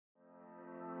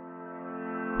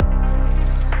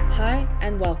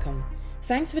and welcome.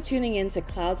 Thanks for tuning in to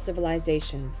Cloud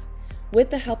Civilizations. With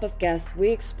the help of guests, we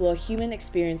explore human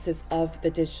experiences of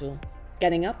the digital,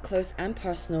 getting up close and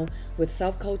personal with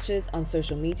subcultures on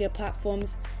social media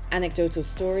platforms, anecdotal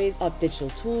stories of digital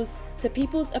tools, to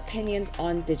people's opinions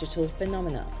on digital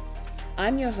phenomena.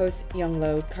 I'm your host, Young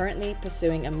Lo, currently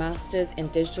pursuing a master's in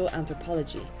digital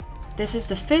anthropology. This is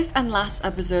the fifth and last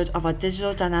episode of our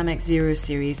Digital Dynamic Zero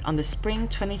series on the spring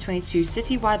 2022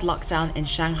 citywide lockdown in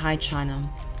Shanghai, China.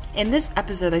 In this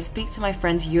episode, I speak to my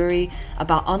friend Yuri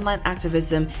about online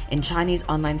activism in Chinese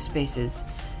online spaces.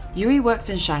 Yuri works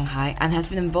in Shanghai and has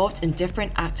been involved in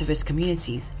different activist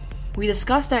communities. We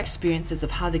discuss their experiences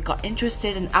of how they got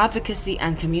interested in advocacy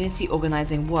and community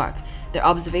organizing work, their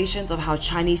observations of how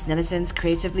Chinese netizens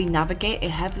creatively navigate a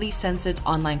heavily censored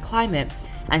online climate,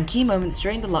 and key moments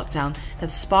during the lockdown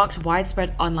that sparked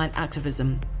widespread online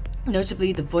activism,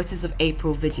 notably the Voices of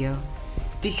April video.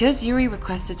 Because Yuri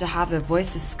requested to have their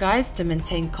voice disguised to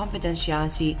maintain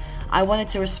confidentiality, I wanted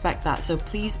to respect that, so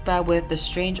please bear with the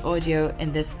strange audio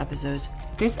in this episode.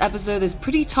 This episode is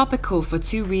pretty topical for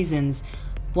two reasons.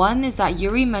 One is that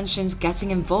Yuri mentions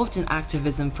getting involved in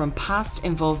activism from past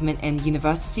involvement in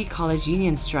university college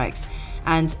union strikes,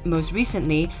 and most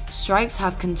recently, strikes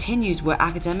have continued where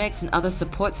academics and other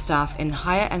support staff in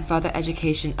higher and further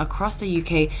education across the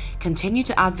UK continue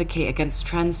to advocate against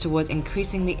trends towards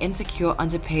increasingly insecure,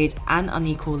 underpaid and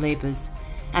unequal labours.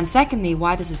 And secondly,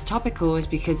 why this is topical is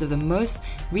because of the most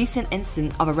recent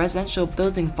incident of a residential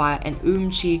building fire in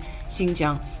Urumqi,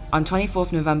 Xinjiang on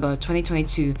 24th November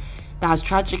 2022 that has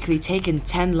tragically taken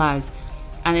 10 lives,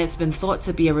 and it's been thought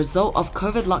to be a result of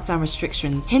COVID lockdown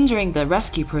restrictions hindering the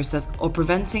rescue process or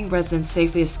preventing residents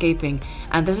safely escaping,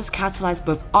 and this has catalyzed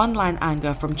both online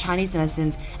anger from Chinese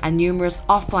netizens and numerous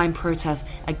offline protests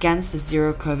against the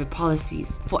zero COVID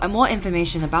policies. For more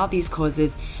information about these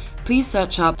causes, please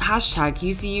search up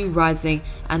 #UCU Rising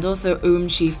and also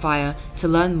Urumqi Fire to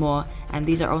learn more, and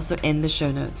these are also in the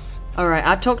show notes. Alright,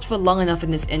 I've talked for long enough in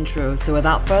this intro, so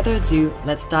without further ado,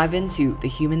 let's dive into the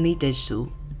humanly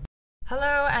digital.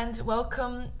 Hello and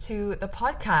welcome to the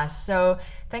podcast. So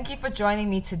thank you for joining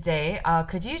me today.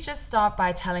 Could you just start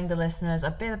by telling the listeners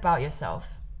a bit about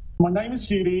yourself? My name is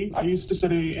Yuri. I used to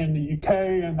study in the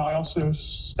UK and I also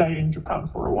stay in Japan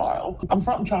for a while. I'm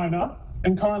from China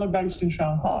and currently based in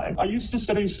Shanghai. I used to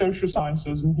study social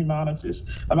sciences and humanities,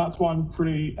 and that's why I'm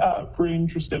pretty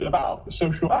interested about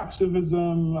social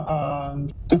activism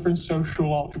and different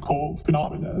sociological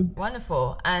phenomena.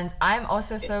 Wonderful. And I'm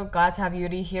also so glad to have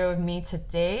Yuri here with me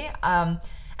today. And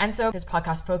so this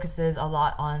podcast focuses a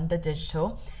lot on the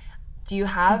digital. Do you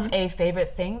have a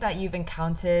favorite thing that you've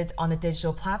encountered on the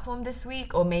digital platform this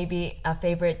week, or maybe a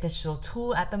favorite digital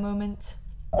tool at the moment?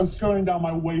 I was scrolling down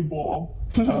my Weibo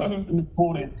in the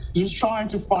morning, just trying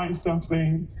to find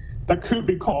something that could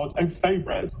be called a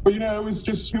favorite. But it was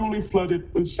just purely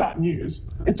flooded with sad news.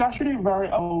 It's actually a very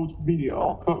old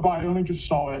video, but I only just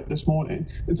saw it this morning.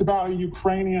 It's about a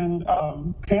Ukrainian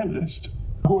pianist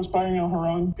who was playing on her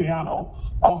own piano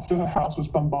after her house was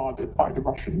bombarded by the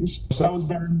Russians. So that was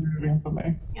very moving for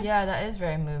me. Yeah, that is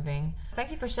very moving.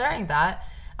 Thank you for sharing that.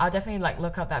 I'll definitely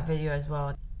look up that video as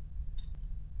well.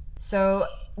 So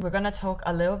we're going to talk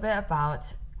a little bit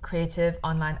about creative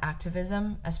online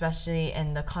activism, especially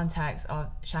in the context of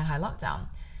Shanghai lockdown.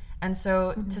 And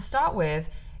so to start with,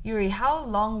 Yuri, how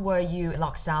long were you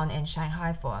locked down in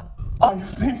Shanghai for? I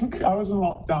think I was in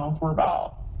lockdown for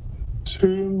about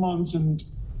 2 months and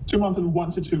 1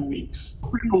 to 2 weeks.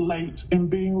 Pretty late in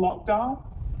being locked down.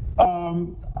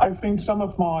 I think some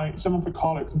of the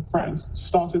colleagues and friends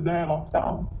started their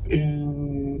lockdown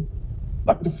in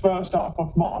the first half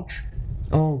of March.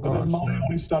 Oh gosh. But then mine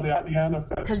only started at the end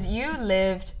of it. Because you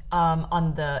lived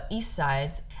on the east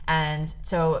side, and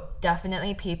so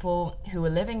definitely people who were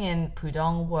living in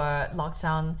Pudong were locked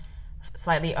down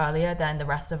slightly earlier than the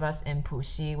rest of us in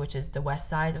Puxi, which is the west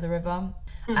side of the river.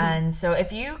 And so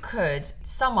if you could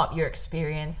sum up your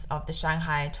experience of the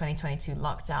Shanghai 2022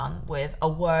 lockdown with a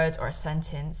word or a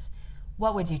sentence,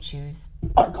 what would you choose?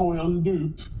 I call it a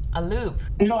loop. A loop?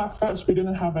 At first we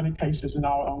didn't have any cases in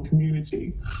our own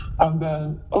community. And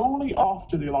then only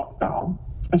after the lockdown,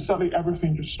 and suddenly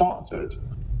everything just started,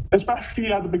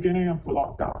 especially at the beginning of the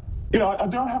lockdown. I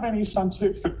don't have any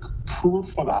scientific proof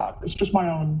for that. It's just my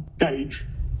own gauge.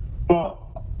 But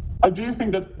I do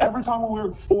think that every time we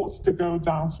were forced to go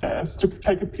downstairs to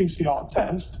take a PCR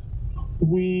test,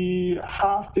 we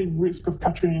have the risk of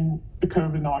catching the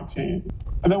COVID-19.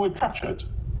 And then we catch it.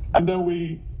 And then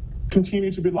we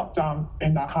continue to be locked down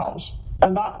in that house.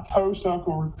 And that whole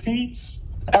circle repeats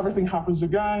everything happens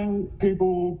again,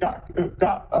 people got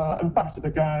infected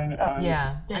again. And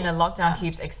and the lockdown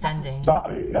keeps extending.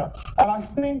 Exactly, yeah. And I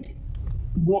think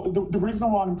the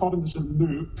reason why I'm calling this a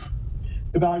loop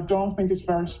that I don't think it's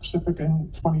very specific in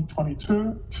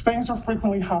 2022. Things are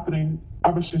frequently happening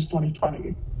ever since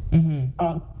 2020.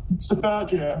 It's the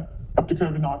third year of the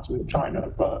COVID-19 in China,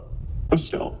 but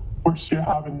still, we're still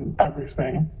having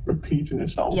everything repeating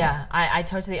itself. Yeah, I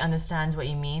totally understand what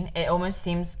you mean. It almost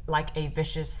seems like a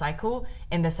vicious cycle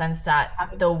in the sense that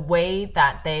the way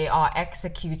that they are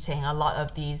executing a lot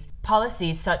of these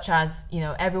policies, such as,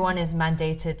 everyone is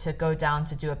mandated to go down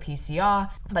to do a PCR,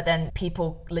 but then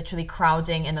people literally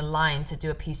crowding in a line to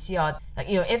do a PCR. Like,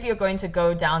 if you're going to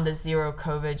go down the zero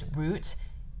COVID route,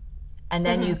 and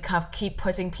then you keep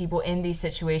putting people in these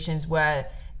situations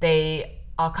where they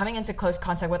are coming into close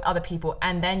contact with other people,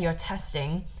 and then you're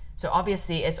testing. So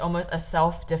obviously it's almost a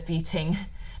self-defeating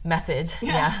method.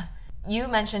 Yeah. You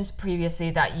mentioned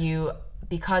previously that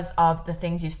because of the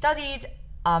things you studied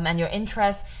and your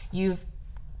interests, you've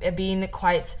been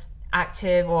quite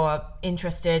active or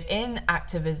interested in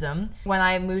activism. When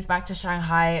I moved back to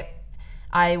Shanghai,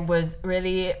 I was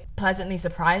really pleasantly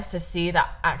surprised to see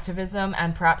that activism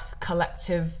and perhaps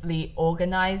collectively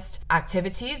organized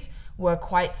activities were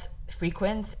quite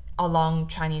frequent along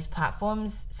Chinese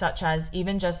platforms, such as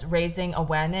even just raising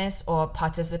awareness or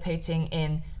participating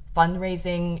in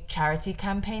fundraising charity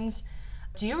campaigns.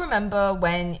 Do you remember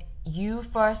when you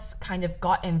first kind of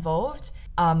got involved?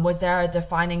 Was there a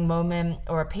defining moment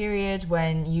or a period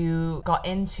when you got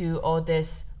into all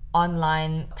this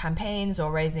online campaigns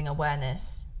or raising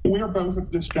awareness? We are both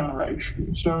of this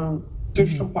generation, so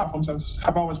digital platforms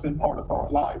have always been part of our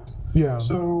life. Yeah.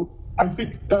 So I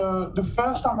think the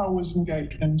first time I was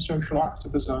engaged in social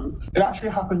activism, it actually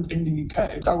happened in the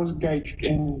UK. I was engaged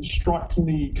in strikes in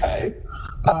the UK,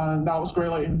 and that was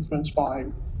greatly influenced by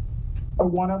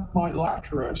one of my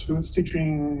lecturers who was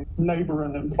teaching labour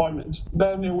and employment.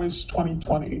 Then it was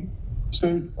 2020.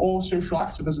 So all social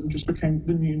activism just became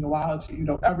the new normality.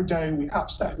 Every day we have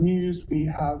sad news, we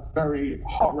have very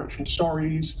heart-wrenching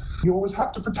stories. You always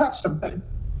have to protect something.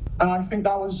 And I think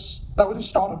that was the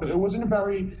start of it. It wasn't a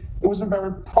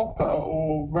very proper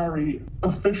or very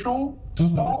official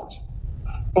start,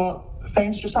 but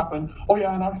things just happened. Oh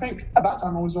yeah, and I think at that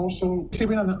time I was also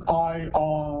keeping an eye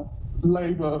on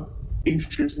labor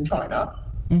issues in China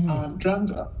and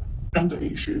gender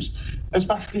issues,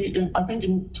 especially in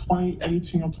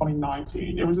 2018 or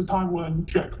 2019. It was a time when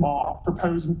Jack Ma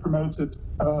proposed and promoted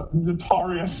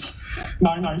notorious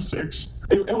 996.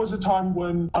 It was a time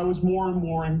when I was more and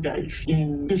more engaged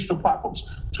in digital platforms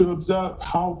to observe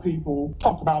how people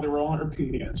talk about their own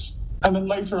opinions. And then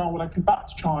later on, when I came back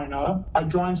to China, I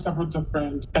joined several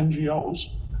different NGOs.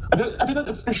 I didn't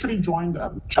officially join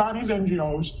them. Chinese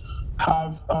NGOs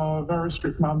have a very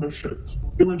strict membership.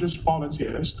 They were just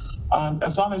volunteers. And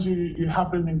as long as you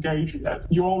have been engaged in it,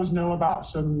 you always know about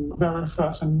some very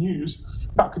first-hand news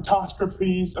about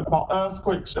catastrophes, about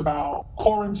earthquakes, about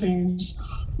quarantines,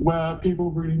 where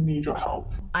people really need your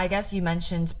help. I guess you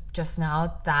mentioned just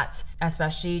now that,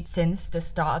 especially since the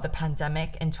start of the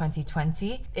pandemic in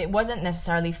 2020, it wasn't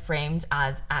necessarily framed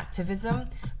as activism,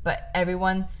 but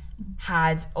everyone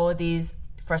had all these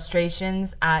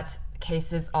frustrations at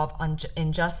cases of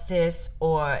injustice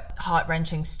or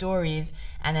heart-wrenching stories,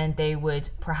 and then they would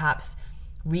perhaps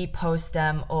repost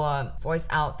them or voice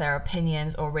out their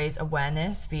opinions or raise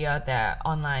awareness via their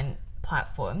online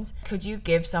platforms. Could you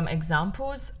give some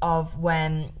examples of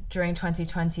when during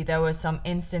 2020 there were some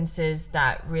instances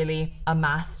that really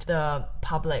amassed the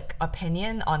public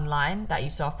opinion online that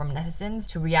you saw from netizens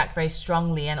to react very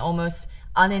strongly and almost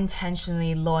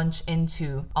unintentionally launch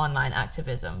into online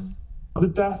activism? The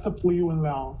death of Li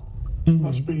Wenliang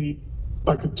must be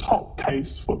like a top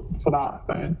case for that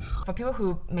thing. For people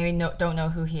who maybe don't know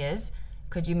who he is,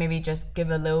 could you maybe just give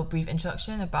a little brief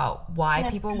introduction about why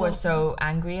people were so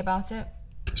angry about it?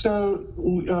 So,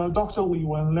 Dr. Li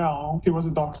Wenliang, he was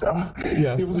a doctor.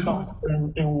 Yes. He was a doctor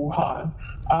in Wuhan.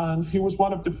 And he was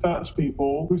one of the first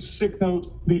people who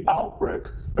signaled the outbreak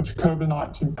of the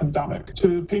COVID-19 pandemic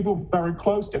to people very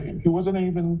close to him. He wasn't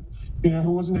even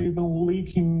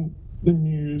leaking the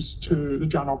news to the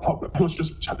general public. He was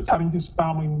just telling his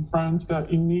family and friends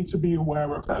that you need to be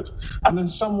aware of it. And then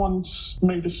someone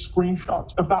made a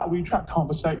screenshot of that WeChat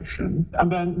conversation,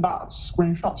 and then that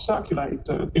screenshot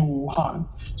circulated in Wuhan.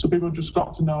 So people just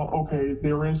got to know, okay,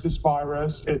 there is this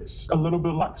virus. It's a little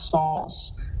bit like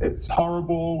SARS. It's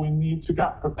horrible. We need to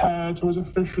get prepared. It was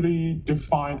officially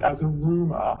defined as a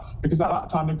rumor because at that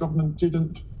time the government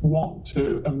didn't want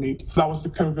to admit that was the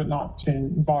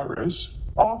COVID-19 virus.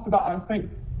 After that, I think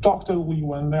Dr. Li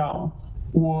Wenliang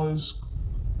was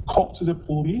caught to the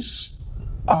police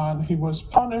and he was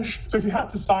punished. So he had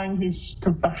to sign his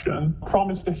confession,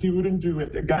 promised that he wouldn't do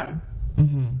it again.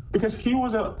 Because he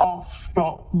was an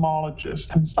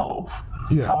ophthalmologist himself.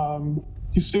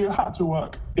 He still had to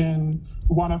work in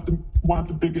one of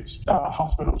the biggest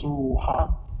hospitals in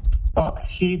Wuhan. But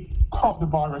he caught the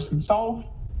virus himself.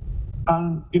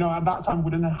 And, at that time,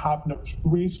 we didn't have enough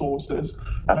resources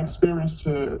and experience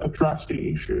to address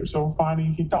the issue. So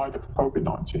finally, he died of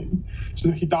COVID-19.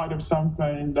 So he died of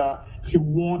something that he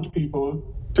warned people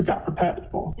to get prepared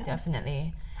for.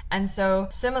 Definitely. And so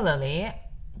similarly,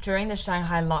 during the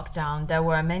Shanghai lockdown, there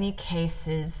were many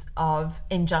cases of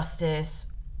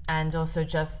injustice and also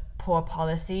just poor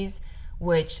policies,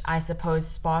 which I suppose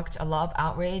sparked a lot of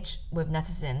outrage with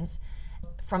netizens.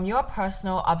 From your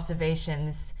personal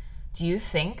observations, do you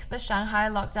think the Shanghai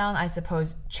lockdown, I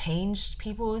suppose, changed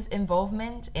people's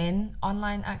involvement in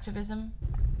online activism?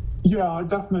 Yeah, I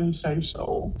definitely say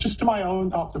so. Just to my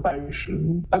own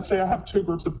observation, let's say I have two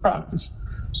groups of friends.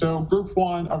 So group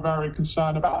one are very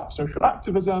concerned about social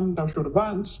activism, social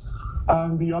events,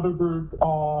 and the other group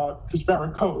are just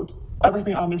very cold.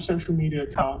 Everything on their social media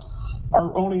account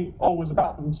are only always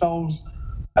about themselves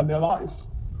and their life.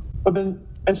 But then,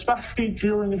 especially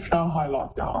during the Shanghai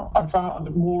lockdown, I found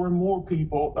that more and more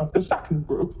people of the second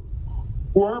group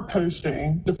were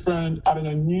posting different,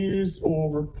 news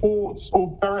or reports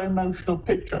or very emotional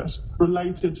pictures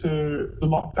related to the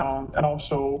lockdown and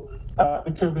also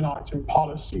the COVID-19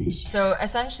 policies. So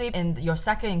essentially, in your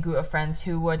second group of friends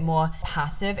who were more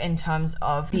passive in terms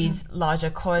of these larger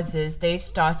causes, they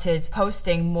started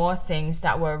posting more things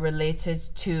that were related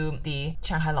to the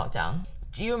Shanghai lockdown.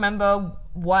 Do you remember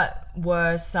what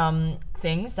were some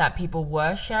things that people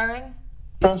were sharing?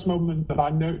 First moment that I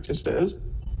noticed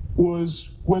was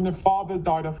when the father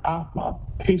died of asthma.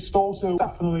 He also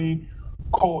definitely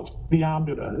called the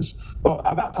ambulance, but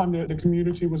at that time the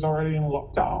community was already in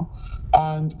lockdown,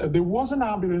 and there was an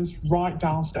ambulance right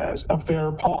downstairs of their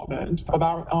apartment, but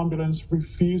our ambulance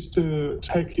refused to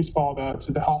take his father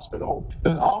to the hospital.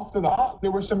 Then after that,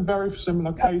 there were some very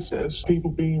similar cases,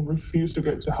 people being refused to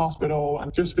go to hospital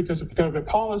and just because of COVID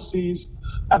policies.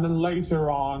 And then later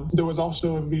on, there was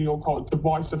also a video called The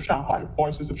Voices of Shanghai,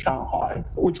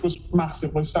 which was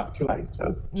massively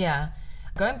circulated. Yeah.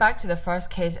 Going back to the first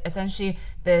case, essentially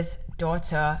this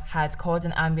daughter had called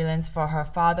an ambulance for her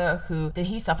father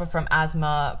he suffer from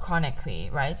asthma chronically,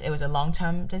 right? It was a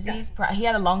long-term disease. Yeah. He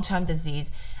had a long-term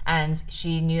disease and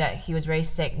she knew that he was very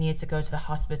sick, needed to go to the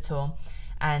hospital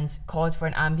and called for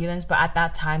an ambulance. But at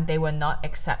that time, they were not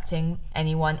accepting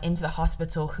anyone into the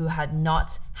hospital who had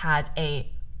not had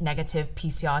a negative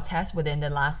PCR test within the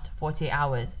last 48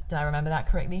 hours. Did I remember that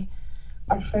correctly?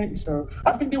 I think so.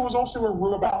 I think there was also a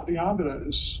rule about the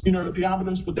ambulance. The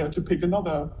ambulance was there to pick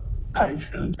another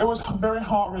patient. It was very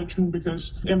heart-wrenching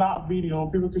because in that video,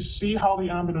 people could see how the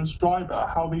ambulance driver,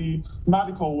 how the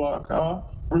medical worker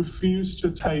refused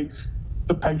to take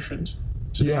the patient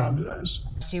to the ambulance.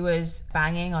 She was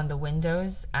banging on the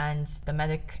windows and the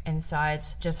medic inside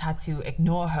just had to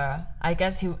ignore her. I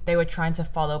guess they were trying to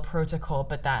follow protocol,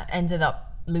 but that ended up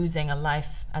losing a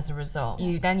life as a result.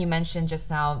 You mentioned just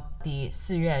now the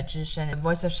 4月之声, the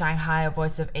Voice of Shanghai, a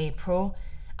Voice of April.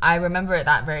 I remember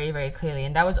that very, very clearly.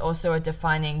 And that was also a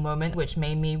defining moment which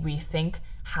made me rethink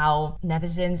how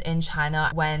netizens in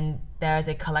China, when there is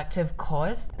a collective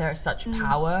cause, there is such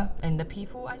power in the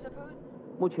people, I suppose.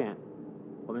 目前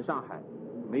我们上海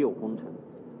没有封城，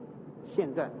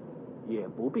现在也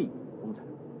不必封城。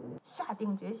下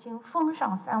定决心封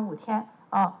上3、5天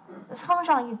啊，封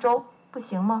上1周。不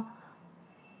行吗？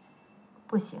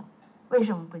不行，为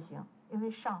什么不行？因为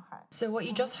上海。So what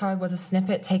you just heard was a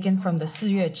snippet taken from the 4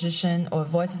月之声, or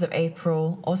Voices of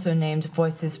April, also named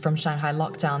Voices from Shanghai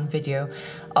Lockdown video,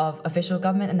 of official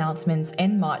government announcements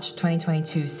in March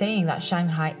 2022 saying that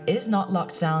Shanghai is not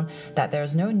locked down, that there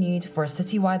is no need for a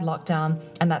citywide lockdown,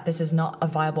 and that this is not a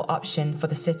viable option for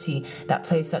the city that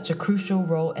plays such a crucial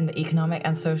role in the economic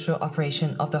and social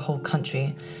operation of the whole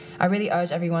country. I really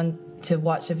urge everyone to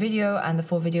watch the video, and the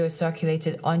full video is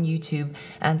circulated on YouTube,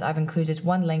 and I've included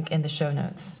one link in the show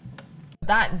notes.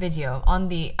 That video on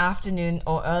the afternoon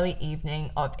or early evening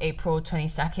of April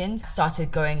 22nd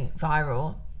started going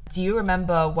viral. Do you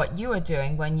remember what you were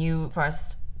doing when you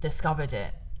first discovered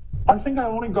it? I think I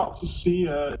only got to see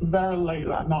it very late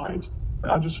that night.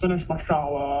 I just finished my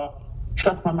shower,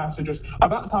 checked my messages. At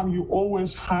that time, you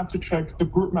always had to check the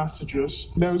group messages.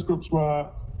 Those groups were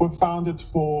founded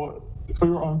for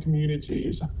your own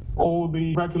communities. all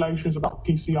the regulations about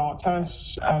PCR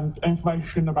tests and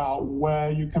information about where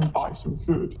you can buy some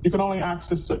food. You can only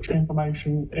access such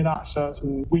information in that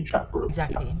certain WeChat group.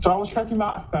 Exactly. So I was checking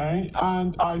that thing,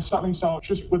 and I suddenly saw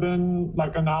just within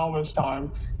like an hour's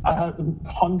time, I had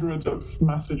hundreds of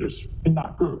messages in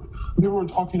that group. People were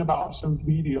talking about some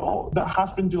video that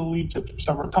has been deleted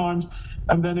several times,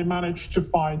 and then they managed to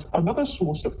find another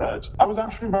source of it. I was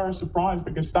actually very surprised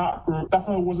because that group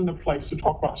definitely wasn't a place to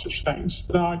talk about such things.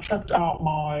 Then I checked out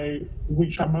my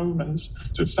WeChat moments,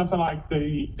 so it's something like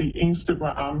the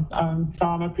Instagram, and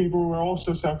found that people were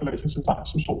also circulating some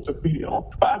sorts of video.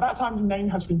 But at that time, the name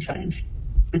has been changed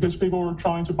because people were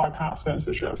trying to bypass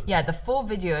censorship. Yeah, the full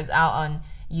video is out on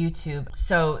YouTube.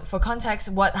 So for context,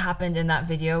 what happened in that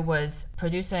video was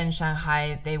producer in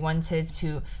Shanghai, they wanted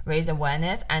to raise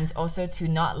awareness and also to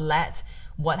not let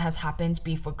what has happened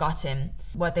be forgotten.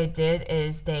 What they did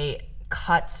is they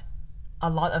cut a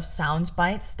lot of sound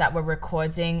bites that were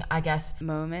recording, I guess,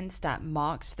 moments that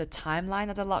marked the timeline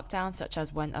of the lockdown, such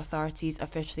as when authorities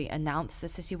officially announced the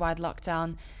citywide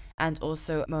lockdown, and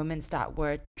also moments that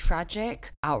were tragic,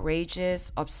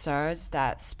 outrageous, absurd,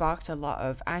 that sparked a lot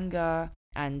of anger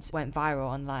and went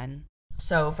viral online.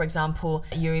 So, for example,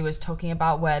 Yuri was talking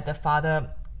about where the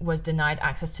father was denied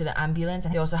access to the ambulance,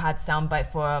 and he also had soundbite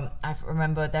for, I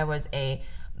remember there was a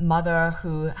mother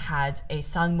who had a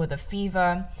son with a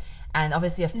fever, and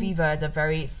obviously a fever is a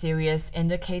very serious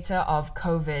indicator of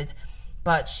COVID,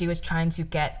 but she was trying to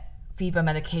get fever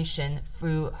medication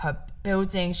through her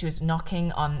building. She was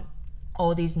knocking on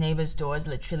all these neighbors' doors,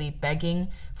 literally begging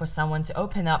for someone to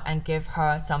open up and give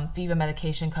her some fever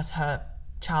medication because her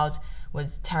child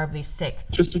was terribly sick.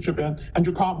 Just to chip in, and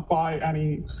you can't buy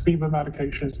any fever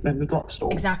medications in the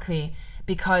drugstore. Exactly,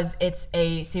 because it's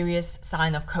a serious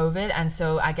sign of COVID, and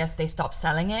so I guess they stopped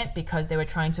selling it because they were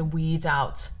trying to weed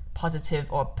out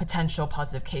positive or potential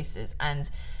positive cases. And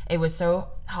it was so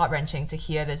heart-wrenching to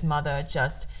hear this mother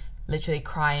just literally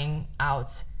crying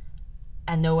out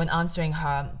and no one answering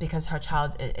her because her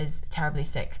child is terribly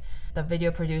sick. The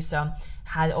video producer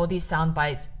had all these sound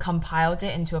bites, compiled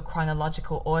it into a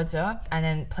chronological order, and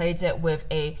then played it with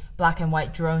a black and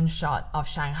white drone shot of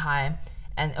Shanghai,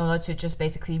 and in order to just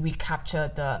basically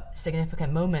recapture the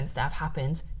significant moments that have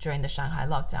happened during the Shanghai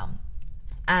lockdown.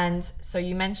 And so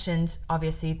you mentioned,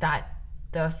 obviously, that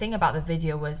the thing about the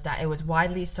video was that it was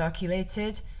widely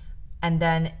circulated and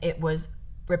then it was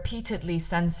repeatedly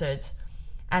censored.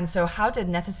 And so how did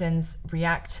netizens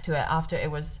react to it after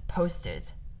it was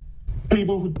posted?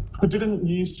 People who didn't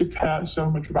used to care so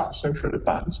much about social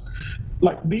defense,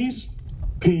 like these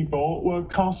people were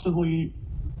constantly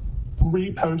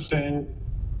reposting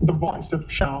the voice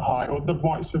of Shanghai or the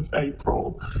voice of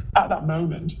April at that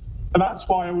moment. And that's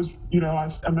why I was,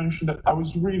 I mentioned that I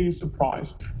was really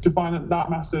surprised to find that that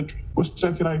message was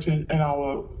circulating in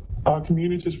our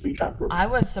community's WeChat group. I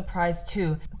was surprised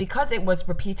too, because it was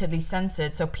repeatedly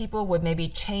censored, so people would maybe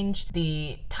change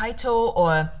the title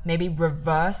or maybe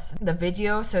reverse the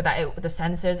video so that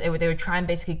they would try and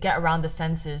basically get around the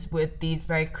censors with these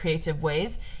very creative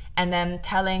ways, and then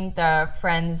telling their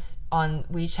friends on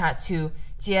WeChat to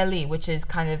接力, which is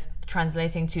kind of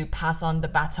translating to pass on the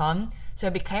baton. So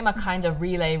it became a kind of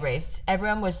relay race.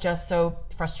 Everyone was just so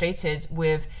frustrated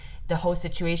with the whole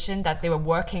situation that they were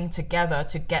working together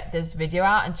to get this video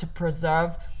out and to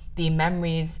preserve the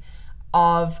memories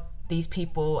of these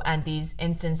people and these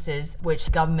instances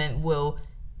which government will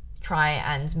try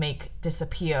and make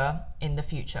disappear in the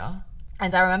future.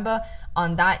 And I remember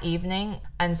on that evening,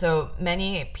 and so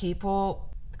many people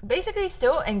basically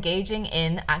still engaging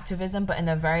in activism, but in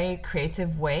a very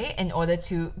creative way in order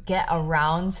to get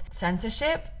around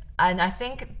censorship. And I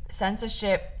think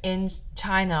censorship in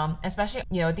China, especially,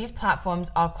 these platforms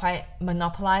are quite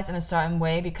monopolized in a certain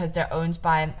way because they're owned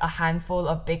by a handful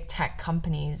of big tech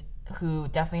companies who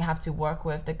definitely have to work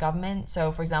with the government.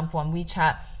 So for example, on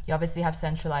WeChat, you obviously have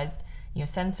centralized,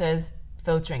 censors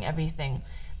filtering everything.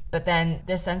 But then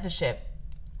this censorship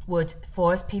would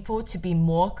force people to be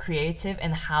more creative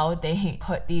in how they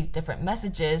put these different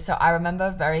messages. So I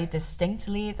remember very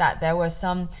distinctly that there were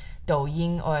some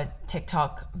Douyin or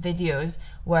TikTok videos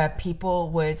where people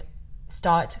would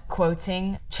start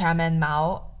quoting Chairman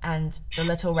Mao and the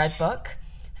Little Red Book.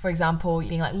 For example,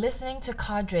 being like listening to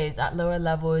cadres at lower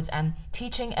levels and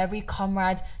teaching every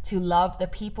comrade to love the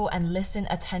people and listen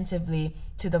attentively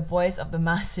to the voice of the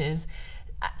masses.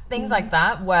 Things like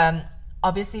that, where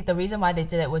obviously the reason why they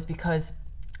did it was because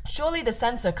surely the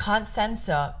censor can't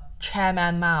censor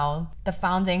Chairman Mao, the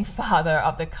founding father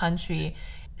of the country.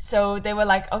 So they were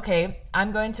like, okay,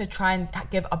 I'm going to try and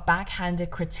give a backhanded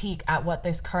critique at what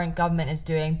this current government is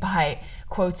doing by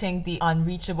quoting the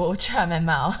unreachable Chairman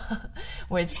Mao,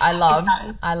 which I loved.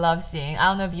 I love seeing. I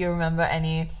don't know if you remember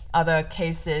any other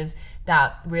cases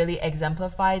that really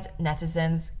exemplified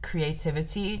netizens'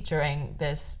 creativity during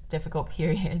this difficult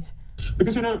period.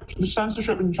 Because, the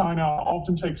censorship in China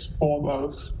often takes the form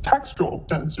of textual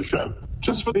censorship.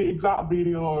 Just for the exact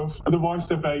video of The Voice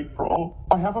of April,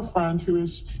 I have a friend who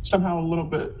is somehow a little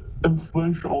bit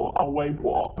influential on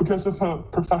Weibo because of her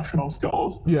professional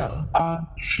skills. Yeah.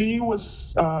 She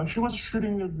was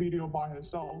shooting the video by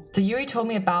herself. So Yuri told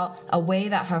me about a way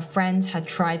that her friend had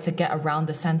tried to get around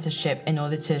the censorship in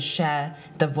order to share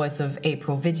the Voice of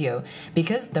April video,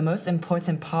 because the most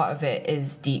important part of it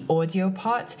is the audio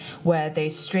part, where they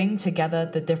string together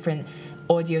the different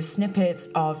audio snippets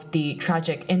of the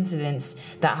tragic incidents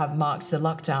that have marked the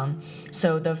lockdown.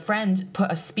 So the friend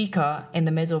put a speaker in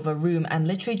the middle of a room and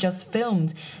literally just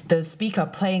filmed the speaker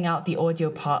playing out the audio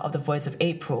part of the Voice of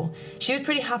April. She was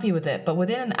pretty happy with it, but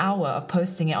within an hour of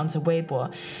posting it onto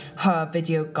Weibo, her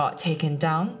video got taken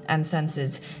down and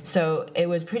censored. So it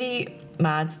was pretty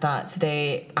mad that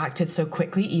they acted so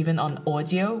quickly even on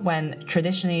audio, when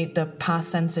traditionally the past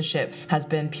censorship has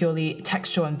been purely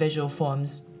textual and visual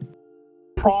forms.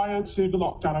 Prior to the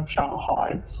lockdown of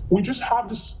Shanghai, we just have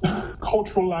this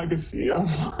cultural legacy of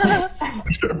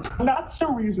censorship. And that's the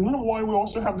reason why we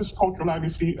also have this cultural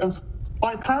legacy of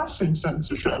bypassing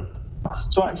censorship.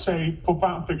 So like say, for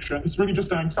fan fiction, it's really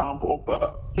just an example,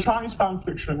 but Chinese fan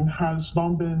fiction has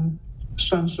long been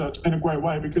censored in a great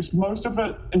way because most of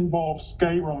it involves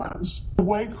gay romance. The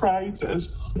way creators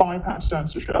bypass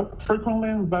censorship frequently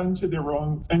invented their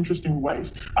own interesting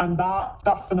ways, and that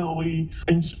definitely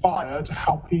inspired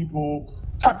how people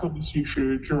tackle this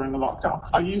issue during the lockdown.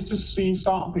 I used to see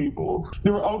some people,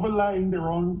 they were overlaying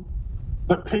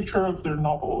the picture of their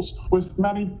novels with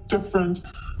many different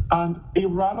and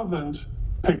irrelevant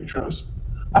pictures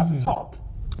at the top.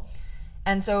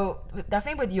 And so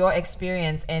definitely with your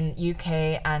experience in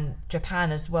UK and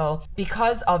Japan as well,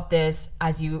 because of this,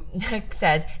 as you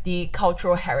said, the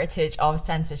cultural heritage of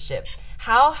censorship,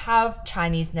 how have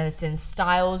Chinese netizens'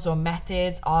 styles or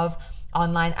methods of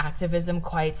online activism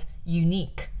quite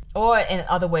unique, or in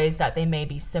other ways that they may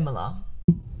be similar?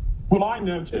 What I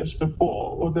noticed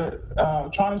before was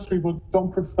that Chinese people don't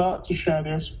prefer to share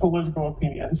their political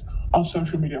opinions on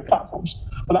social media platforms.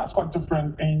 But that's quite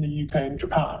different in the UK and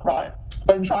Japan, right?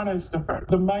 But in China, it's different.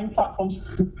 The main platforms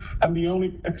and the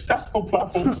only accessible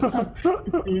platforms are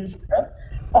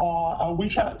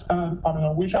WeChat and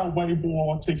WeChat,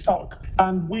 Weibo, TikTok.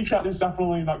 And WeChat is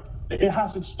definitely it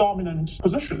has its dominant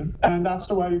position, and that's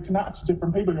the way you connect to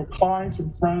different people, your clients,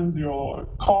 your friends, your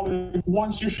colleagues.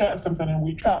 Once you share something in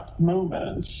WeChat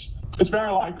moments, it's very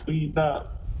likely that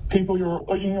people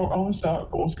in your own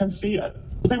circles can see it.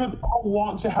 People don't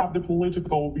want to have the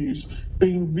political views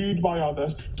being viewed by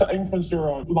others to influence their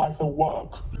own life and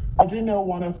work. I do know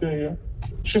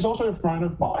she's also a friend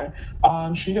of mine,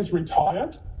 and she has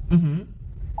retired. Mm-hmm.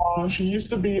 She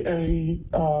used to be a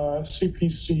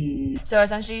CPC. So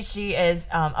essentially, she is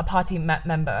a party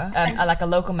member, like a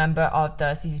local member of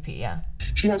the CCP, yeah.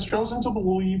 She has chosen to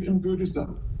believe in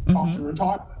Buddhism after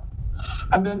retirement.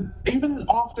 And then even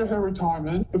after her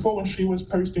retirement, before when she was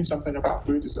posting something about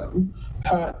Buddhism,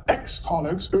 her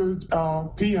ex-colleagues would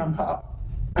PM her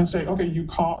and say, okay, you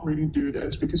can't really do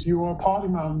this because you are a party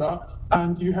member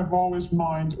and you have always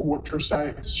mind what you're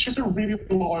saying. She's a really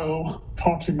loyal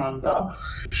party member.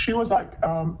 She was like,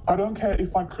 I don't care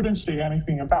if I couldn't say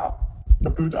anything about the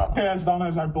Buddha, as long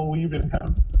as I believe in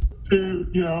him.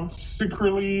 To,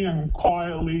 secretly and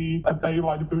quietly obey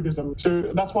by the Buddhism. So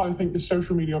that's why I think the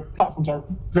social media platforms are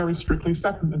very strictly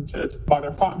segmented by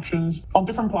their functions. On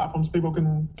different platforms, people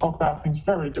can talk about things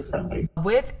very differently.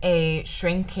 With a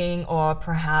shrinking or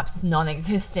perhaps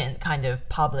non-existent kind of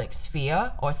public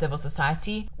sphere or civil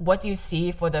society, what do you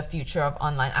see for the future of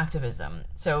online activism?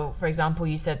 So, for example,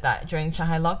 you said that during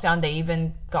Shanghai lockdown, they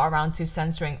even got around to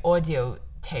censoring audio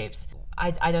tapes.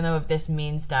 I don't know if this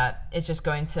means that it's just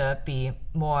going to be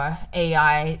more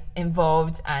AI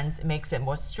involved and makes it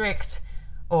more strict,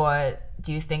 or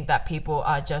do you think that people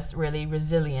are just really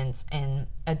resilient in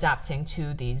adapting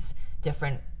to these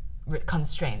different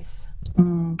constraints?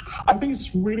 I think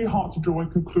it's really hard to draw a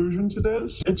conclusion to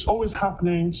this. It's always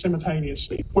happening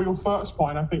simultaneously. For your first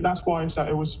point, I think that's why I said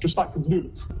it was just like a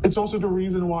loop. It's also the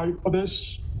reason why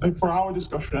for our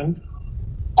discussion,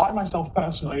 I myself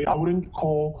personally, I wouldn't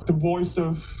call the Voice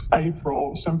of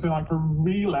April something like a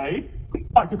relay,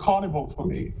 like a carnival for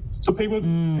me. So people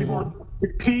are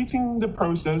repeating the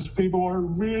process. People are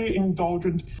really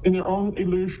indulgent in their own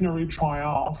illusionary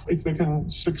triumph if they can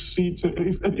succeed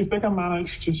if they can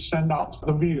manage to send out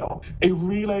the video. A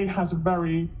relay has a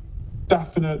very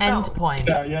definite end point.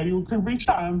 Yeah, you can reach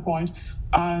that end point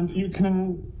and you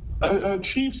can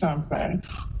achieve something.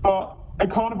 But a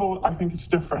carnival, I think it's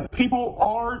different. People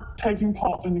are taking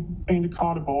part in the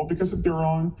carnival because of their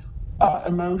own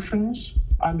emotions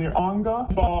and their anger,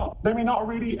 but they may not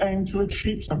really aim to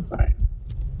achieve something.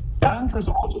 The end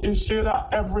result is still that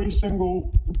every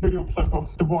single video clip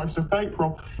of the voice of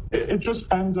April, it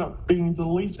just ends up being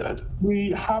deleted.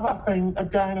 We have that thing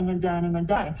again and again and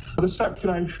again. The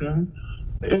circulation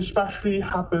especially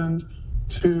happened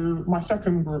to my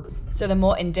second group. So the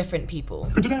more indifferent people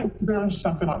who didn't experience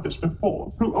something like this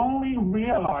before, who only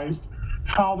realized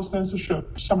how the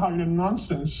censorship somehow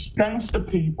nonsense against the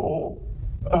people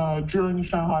during the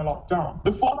Shanghai lockdown.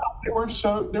 Before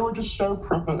that, they were just so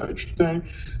privileged. They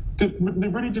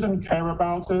really didn't care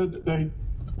about it.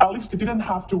 At least they didn't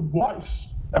have to voice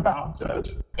about it.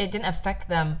 It didn't affect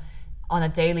them on a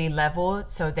daily level,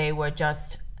 so they were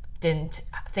just didn't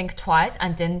think twice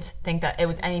and didn't think that it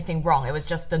was anything wrong. It was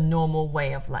just the normal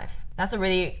way of life. That's a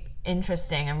really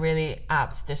interesting and really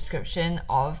apt description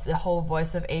of the whole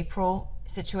Voice of April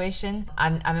situation. I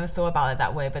never thought about it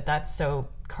that way, but that's so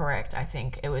correct. I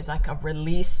think it was like a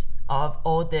release of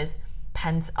all this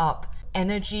pent up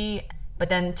energy, but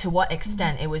then to what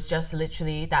extent it was just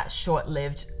literally that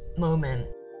short-lived moment.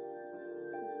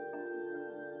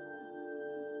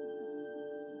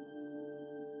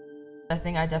 I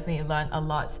think I definitely learned a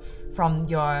lot from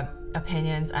your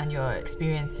opinions and your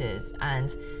experiences,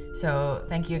 and so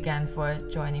thank you again for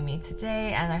joining me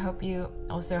today, and I hope you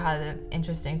also had an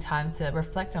interesting time to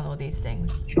reflect on all these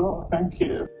things. Sure, thank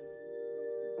you.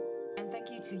 And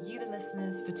thank you to you, the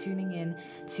listeners, for tuning in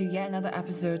to yet another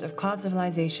episode of Cloud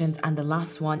Civilizations and the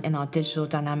last one in our Digital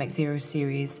Dynamic Zero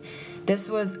series. This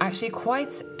was actually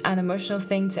quite an emotional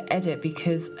thing to edit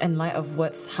because in light of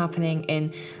what's happening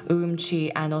in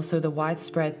Urumqi and also the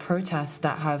widespread protests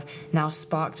that have now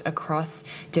sparked across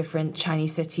different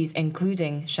Chinese cities,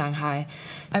 including Shanghai,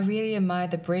 I really admire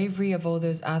the bravery of all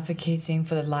those advocating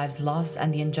for the lives lost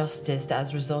and the injustice that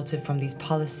has resulted from these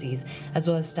policies, as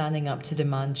well as standing up to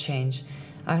demand change.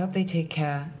 I hope they take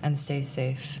care and stay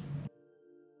safe.